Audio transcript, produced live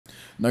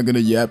Not gonna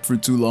yap for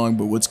too long,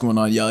 but what's going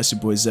on, y'all? It's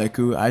your boy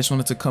Zeku. I just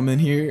wanted to come in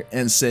here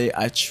and say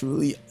I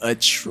truly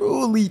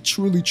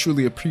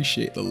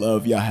appreciate the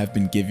love y'all have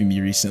been giving me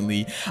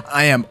recently.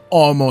 I am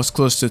almost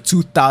close to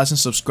 2,000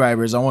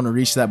 subscribers. I want to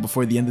reach that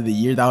before the end of the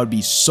year. That would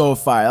be so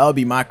fire. That would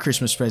be my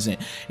Christmas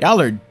present. Y'all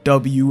are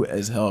W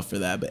as hell for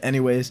that. But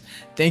anyways,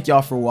 thank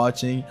y'all for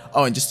watching.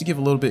 Oh, and just to give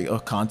a little bit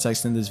of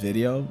context in this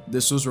video,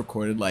 this was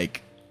recorded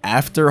like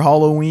after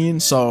Halloween,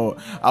 so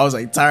I was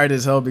like tired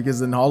as hell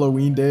because in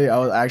Halloween day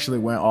I actually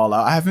went all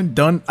out. I didn't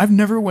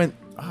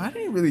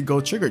really go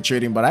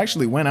trick-or-treating, but I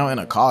actually went out in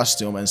a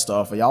costume and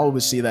stuff. Y'all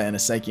will see that in a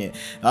second.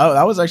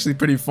 That was actually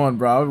pretty fun,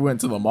 bro. I went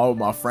to the mall with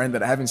my friend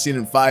that I haven't seen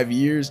in 5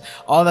 years.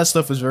 All that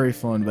stuff was very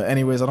fun. But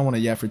anyways, I don't want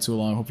to yap for too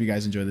long. Hope you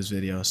guys enjoy this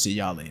video. See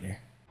y'all later.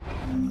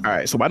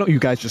 Alright, so why don't you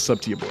guys just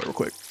sub to your boy real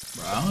quick?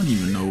 Bro, I don't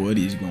even know what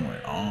is going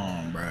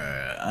on, bro.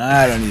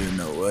 I don't even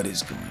know what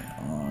is going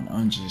on.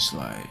 I'm just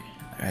like,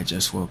 I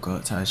just woke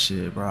up type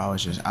shit, bro. I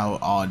was just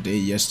out all day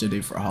yesterday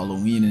for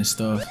Halloween and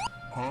stuff.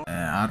 And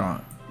I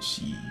don't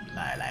see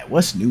like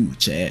what's new,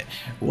 chat?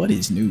 What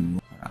is new?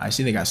 I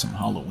see they got some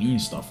Halloween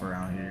stuff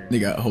around here. They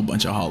got a whole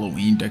bunch of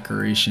Halloween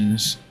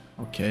decorations.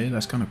 Okay,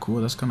 that's kind of cool.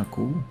 That's kind of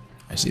cool.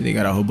 I see they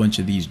got a whole bunch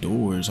of these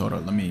doors. Hold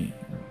on, let me.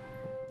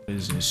 What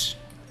is this?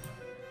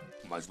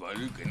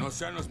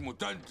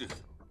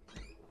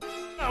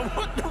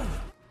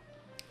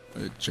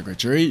 Trick or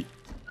treat.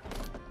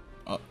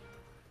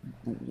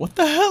 What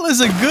the hell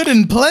is a good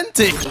and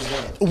plenty?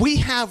 We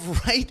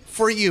have right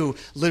for you,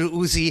 little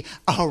Uzi,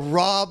 a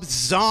Rob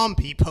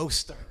Zombie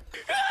poster.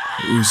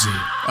 Uzi,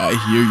 I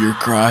hear your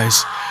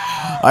cries.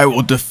 I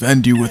will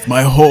defend you with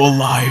my whole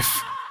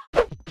life.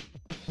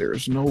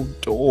 There's no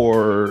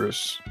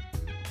doors.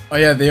 Oh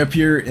yeah, they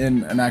appear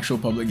in an actual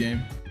public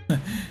game.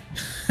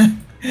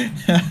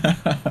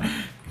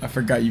 I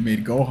forgot you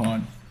made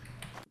Gohan.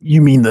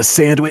 You mean the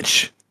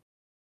sandwich?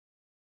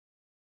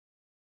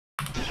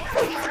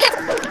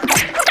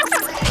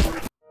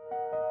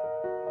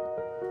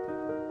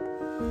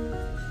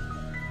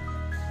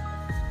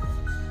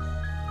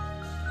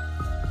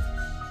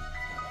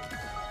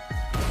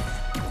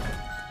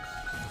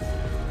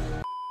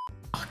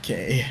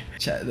 Okay,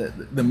 chat,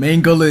 the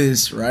main goal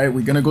is, right,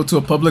 we're gonna go to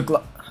a public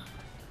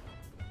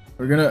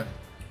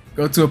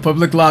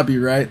lobby,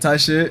 right, type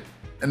shit,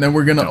 and then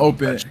we're gonna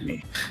open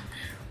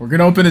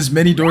as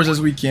many doors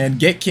as we can,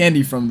 get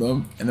candy from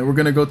them, and then we're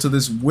gonna go to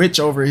this witch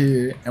over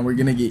here and we're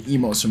gonna get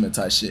emotes from it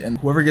type shit, and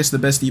whoever gets the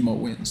best emote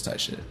wins type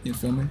shit. You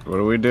feel me? What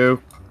do we do?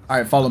 All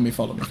right, follow me.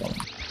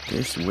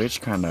 This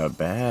witch kind of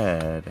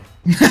bad.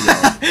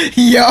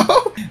 Yo,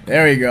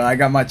 there we go. I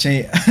got my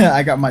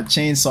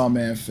chainsaw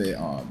man fit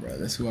on, bro.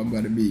 That's who I'm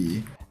gonna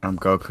be. I'm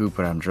Goku,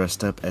 but I'm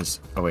dressed up as.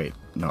 Oh wait,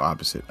 no,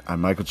 opposite.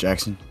 I'm Michael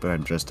Jackson, but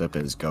I'm dressed up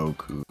as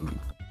Goku.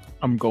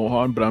 I'm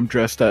Gohan, but I'm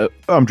dressed up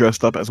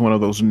as one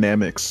of those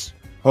Nameks.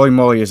 Holy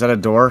moly, is that a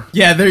door?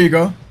 Yeah, there you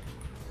go.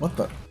 What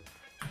the?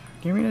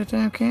 Give me that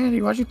damn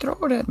candy. Why'd you throw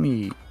it at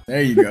me? There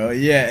you go.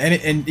 Yeah,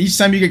 and each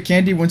time you get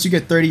candy, once you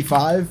get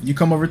 35, you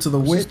come over to the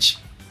witch,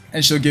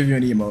 and she'll give you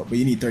an emote. But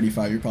you need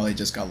 35. You probably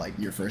just got like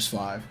your first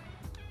 5.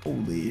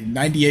 Holy,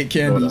 98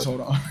 candies.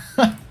 Hold on.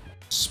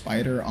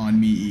 Spider on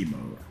me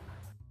emote.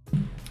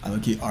 I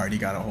look, he already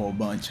got a whole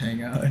bunch.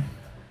 Hang on.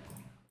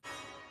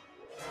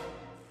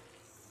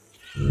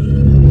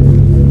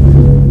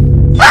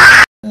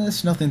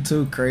 It's nothing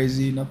too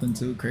crazy. Nothing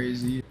too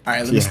crazy. All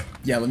right,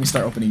 let me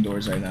start opening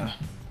doors right now.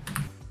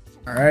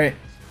 All right.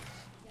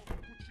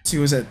 See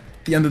what's at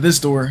the end of this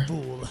door.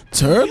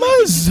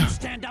 Turles!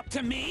 Stand up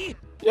to me.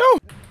 Yo.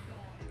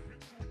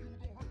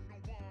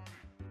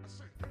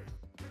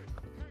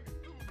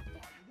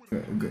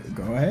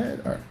 Go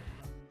ahead. All right.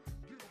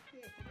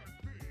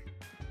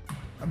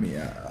 I mean,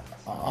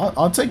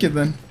 I'll take it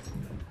then.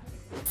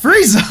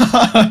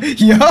 Frieza!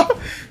 Yo!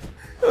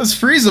 It was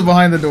Frieza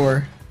behind the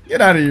door.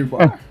 Get out of here,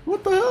 boy.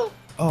 What the hell?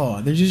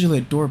 Oh, there's usually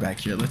a door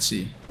back here. Let's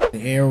see.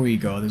 There we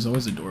go. There's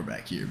always a door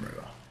back here, bro.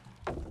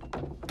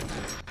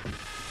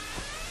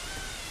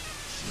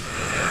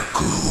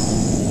 I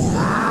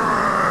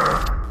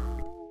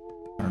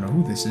don't know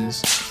who this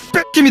is.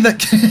 Give me that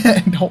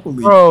can.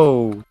 Holy.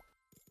 Bro.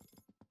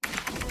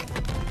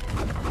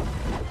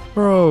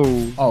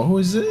 Oh, who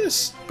is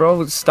this?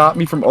 Bro, stop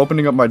me from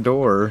opening up my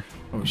door.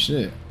 Oh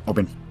shit.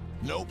 Open.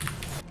 Nope.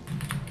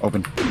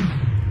 Open.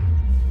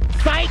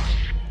 Fight.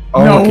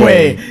 Oh, no okay.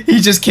 way. He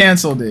just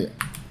canceled it.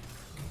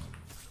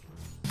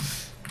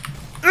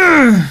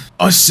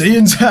 Us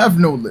Saiyans have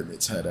no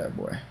limits, had that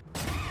boy.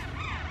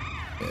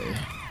 Okay.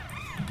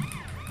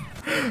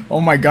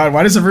 Oh my god,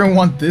 why does everyone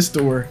want this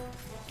door?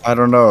 I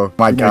don't know.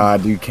 My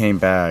god, you came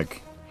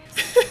back.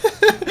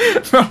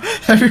 Bro,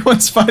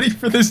 everyone's fighting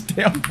for this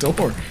damn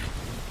door.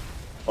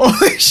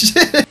 Holy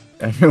shit.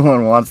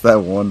 Everyone wants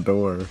that one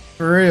door.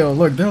 For real,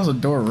 look, there was a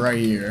door right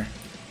here.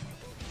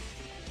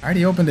 I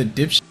already opened the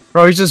dipshit.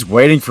 Bro, he's just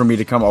waiting for me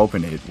to come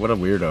open it. What a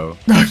weirdo.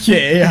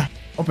 Okay, yeah.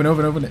 Open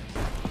it.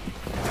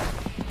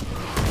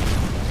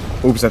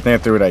 Oops, I think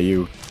I threw it at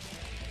you.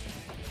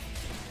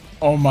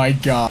 Oh my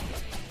god.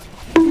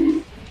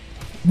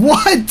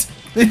 What?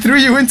 They threw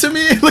you into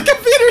me? Look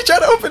at Peter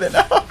trying to open it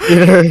now.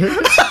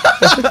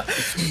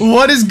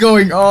 What is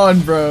going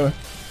on, bro?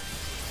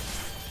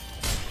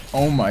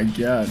 Oh my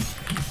god.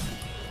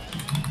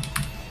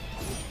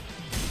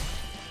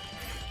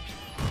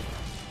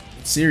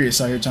 It's serious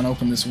out here trying to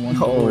open this one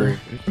door.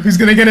 Who's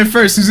gonna get it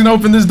first? Who's gonna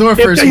open this door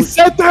first? If they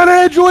set that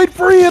android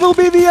free, it'll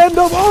be the end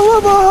of all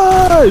of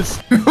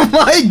us! Oh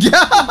my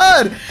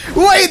god!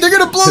 Wait, they're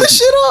gonna blow this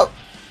shit up!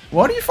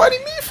 What are you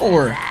fighting me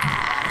for?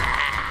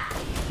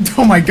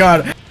 Oh my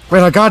god.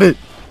 Wait, I got it.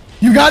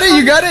 You got it?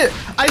 You got it?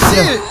 I see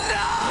it!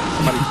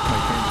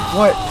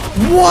 What?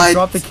 What?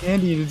 Dropped the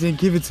candy and it didn't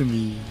give it to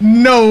me.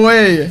 No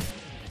way.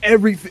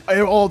 Everything,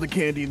 all the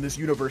candy in this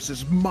universe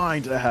is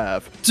mine to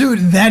have.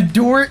 Dude, that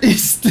door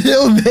is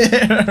still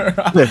there.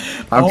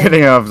 I'm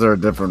getting after a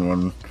different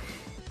one.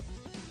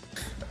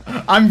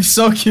 I'm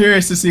so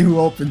curious to see who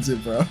opens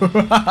it, bro.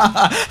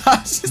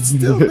 How's it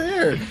still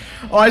there?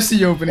 Oh, I see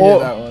you opening it,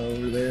 that one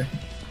over there.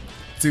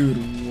 Dude,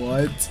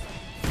 what?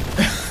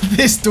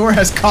 This door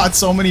has caught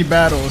so many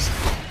battles.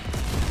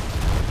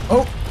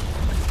 Oh.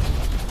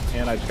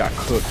 And I got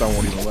cooked, I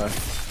won't even laugh.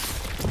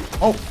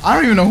 Oh, I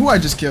don't even know who I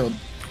just killed.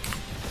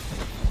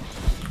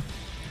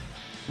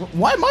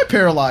 Why am I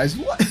paralyzed?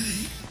 What?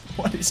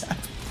 What is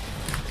happening?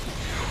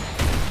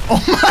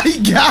 Oh my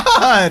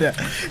god!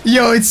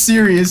 Yo, it's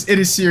serious. It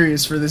is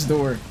serious for this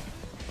door.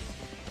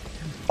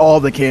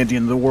 All the candy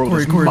in the world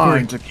is mine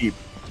Corey. to keep.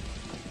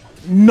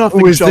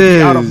 Nothing shall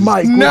be out of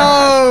my grasp.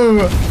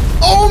 No!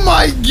 Oh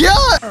my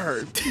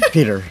god!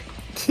 Peter.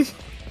 They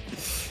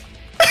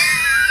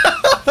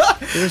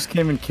just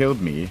came and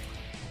killed me.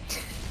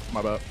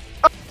 My bad.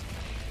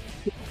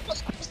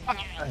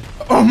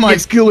 Oh my!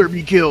 Yes, killer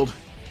be killed.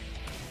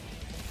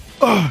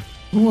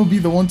 Who will be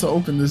the one to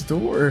open this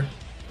door?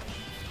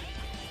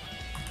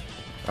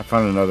 I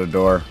found another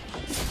door.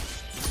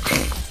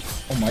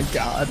 Oh my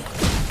god!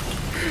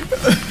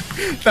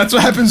 That's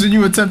what happens when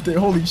you attempt it.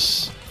 Holy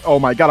sh! Oh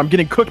my god, I'm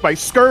getting cooked by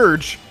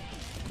Scourge.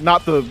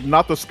 Not the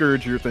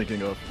Scourge you're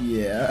thinking of.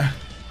 Yeah.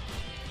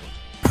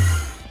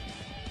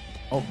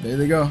 Oh, there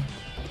they go.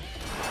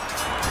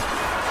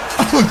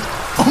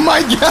 Oh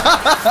my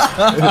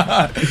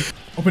god!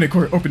 Open it,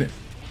 Corey. Open it.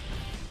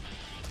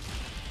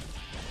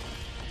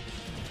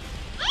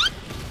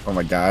 Oh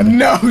my god.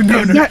 No,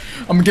 no, no.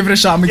 I'm gonna give it a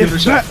shot. I'm gonna give it a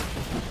shot.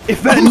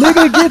 If that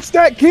nigga gets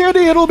that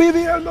candy, it'll be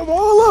the end of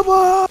all of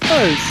us.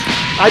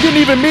 I didn't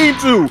even mean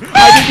to.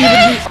 I didn't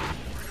even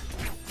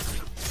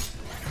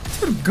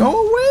mean. Dude,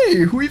 go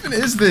away. Who even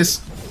is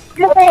this?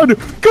 Come on!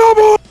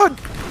 Come on!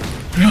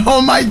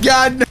 Oh my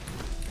god!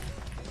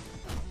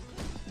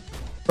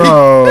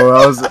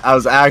 Bro, I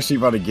was actually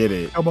about to get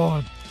it. Come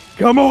on!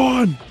 Come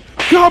on!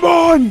 Come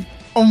on!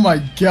 Oh my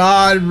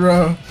god,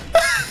 bro.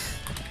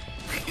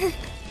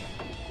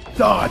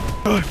 God.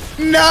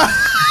 No!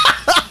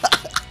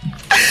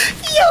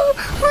 Yo,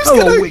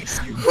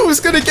 who's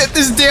gonna get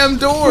this damn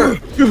door?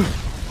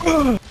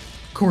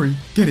 Corey,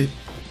 get it.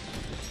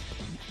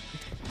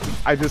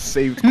 I just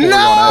saved Corey No!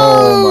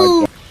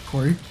 on Oh my god.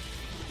 Corey.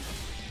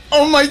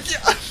 Oh my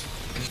god.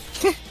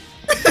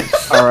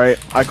 Alright,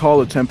 I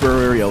call a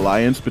temporary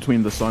alliance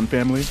between the Sun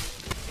family.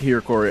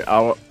 Here, Corey,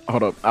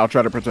 hold up. I'll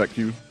try to protect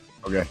you.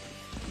 Okay.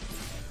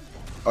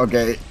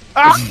 Okay.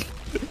 Ah!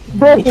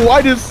 Bro,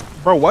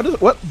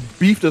 what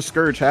beef does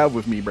Scourge have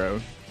with me, bro?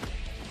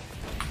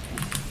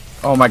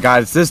 Oh my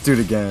god, it's this dude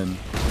again.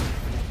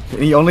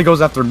 He only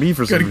goes after me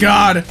for some reason. Good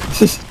god.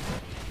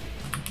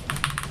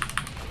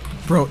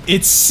 Bro,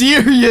 it's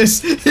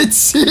serious. It's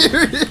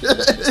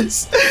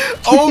serious.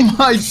 Oh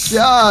my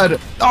god.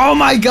 Oh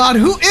my god,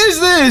 who is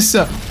this?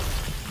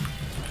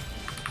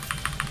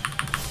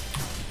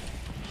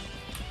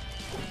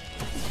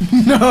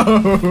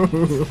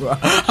 No.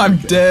 I'm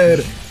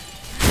dead.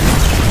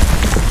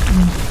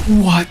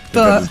 What I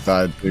the? just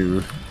died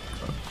too.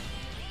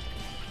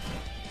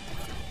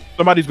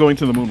 Somebody's going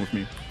to the moon with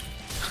me.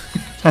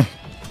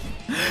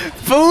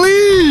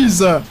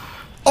 Please.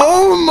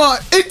 Oh my.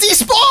 It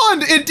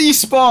despawned. It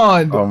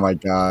despawned. Oh my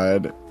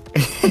god.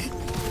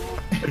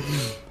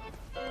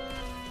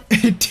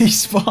 It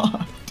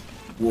despawned.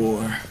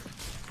 War.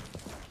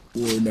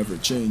 War never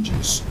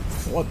changes.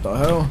 What the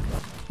hell?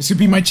 This could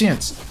be my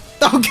chance.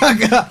 Oh god,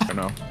 god. I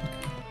know.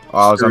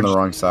 Oh, I was on the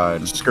wrong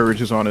side.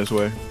 Scourge is on his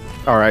way.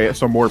 Alright,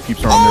 some more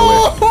peeps are on their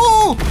way.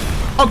 Oh!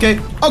 Okay,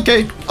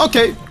 okay,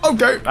 okay,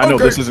 okay. I know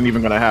this isn't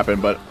even gonna happen,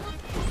 but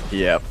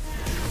yeah.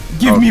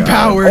 Give me God.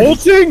 power.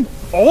 Ulting!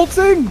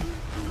 Ulting!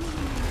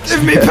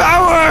 Give me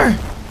power.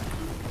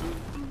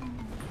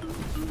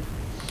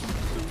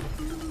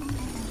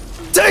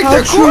 Take How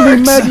the truly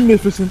corks.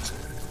 magnificent!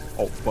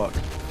 Oh fuck.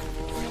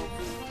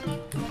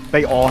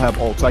 They all have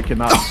ults. I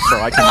cannot.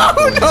 Bro, I cannot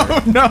go in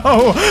there.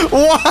 No!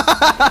 What?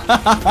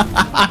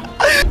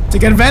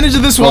 Take advantage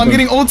of this while I'm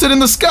getting ulted in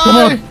the sky. Come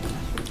on.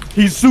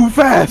 He's too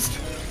fast.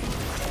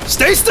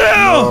 Stay still.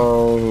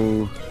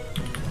 Oh.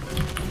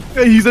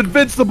 Hey, he's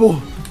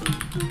invincible.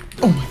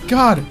 Oh my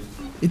god!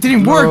 It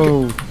didn't work.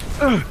 No.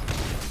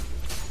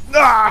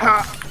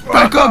 Ah!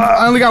 Back up!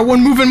 I only got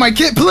one move in my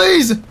kit,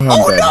 please. I'm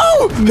dead.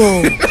 Oh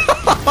no!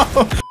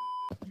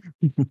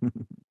 No.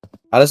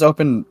 I just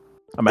opened.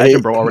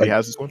 Imagine bro already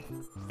has this one.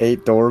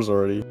 8 doors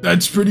already.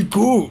 That's pretty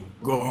cool.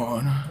 Go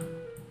on.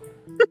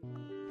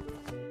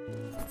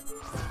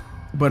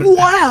 But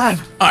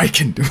What? I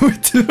can do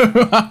it.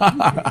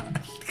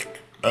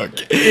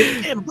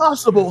 Okay.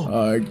 Impossible.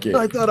 Okay.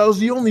 I thought I was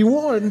the only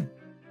one.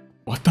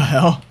 What the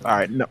hell? All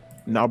right, no,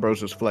 now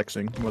bro's just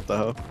flexing. What the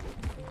hell?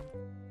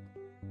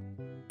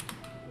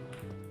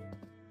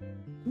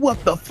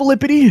 What the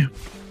flippity?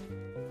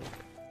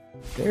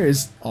 There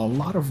is a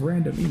lot of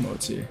random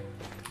emotes here.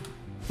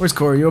 Where's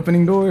Corey? You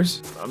opening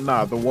doors?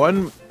 Nah, the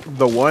one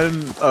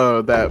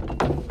that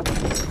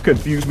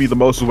confused me the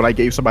most was when I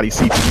gave somebody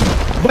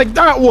CTE. Like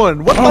that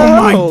one. What the Oh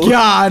hell? my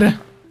god.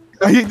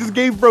 I just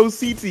gave bro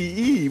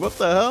CTE. What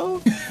the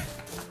hell?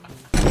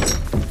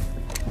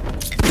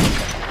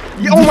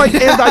 Oh my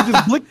god! I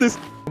just blicked this,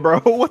 bro.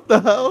 What the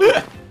hell?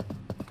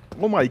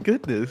 Oh my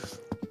goodness.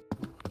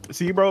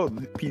 See, bro,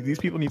 these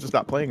people need to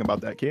stop playing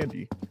about that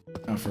candy.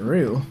 Oh, for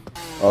real?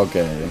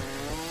 Okay.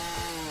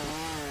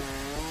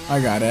 I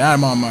got it.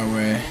 I'm on my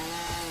way.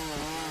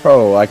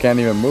 Bro, I can't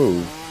even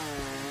move.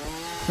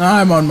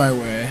 I'm on my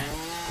way.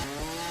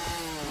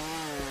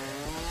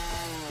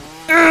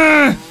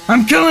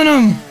 I'm killing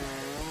him!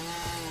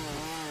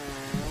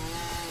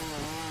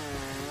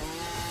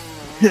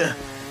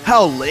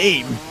 How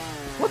lame.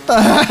 What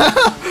the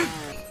hell?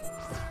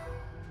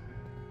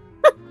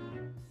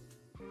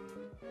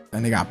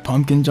 And they got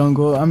Pumpkin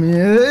Jungle. I mean,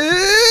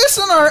 it's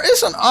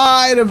an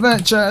alright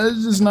adventure.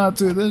 It's just not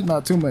too. There's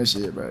not too much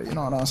shit, bro. You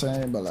know what I'm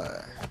saying? But like,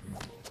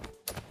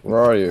 Where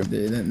are you?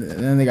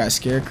 then they got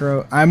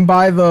Scarecrow. I'm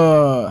by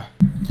the.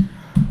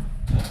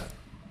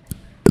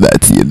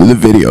 That's the end of the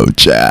video,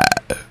 chat.